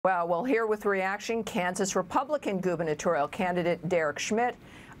Well, we'll hear with reaction Kansas Republican gubernatorial candidate Derek Schmidt.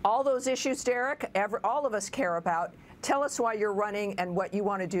 All those issues, Derek, all of us care about. Tell us why you're running and what you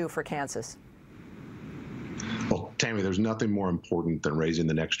want to do for Kansas. Well, Tammy, there's nothing more important than raising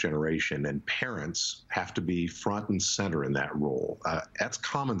the next generation, and parents have to be front and center in that role. That's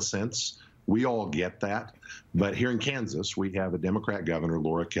common sense. We all get that. But here in Kansas, we have a Democrat governor,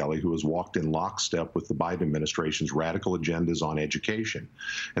 Laura Kelly, who has walked in lockstep with the Biden administration's radical agendas on education.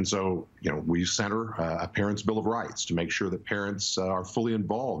 And so, we center a Parents' Bill of Rights to make sure that parents are fully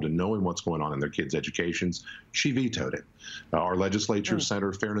involved in knowing what's going on in their kids' educations. She vetoed it. Our legislature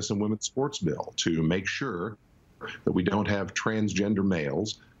centered Fairness in Women's Sports Bill to make sure that we don't have transgender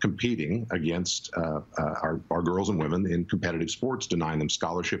males competing against our girls and women in competitive sports, denying them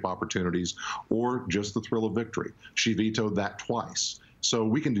scholarship opportunities or just the thrill of victory. She vetoed that twice. So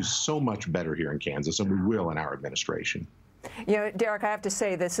we can do so much better here in Kansas, and we will in our administration. Derek, I have to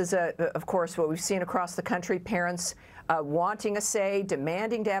say, this is, of course, what we've seen across the country, parents wanting a say,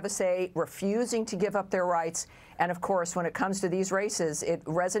 demanding to have a say, refusing to give up their rights. And, of course, when it comes to these races, it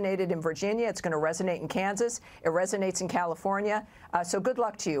resonated in Virginia. It's going to resonate in Kansas. It resonates in California. So good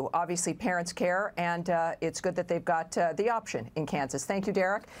luck to you. Obviously, parents care, and it's good that they've got the option in Kansas. Thank you,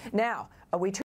 Derek. Now, we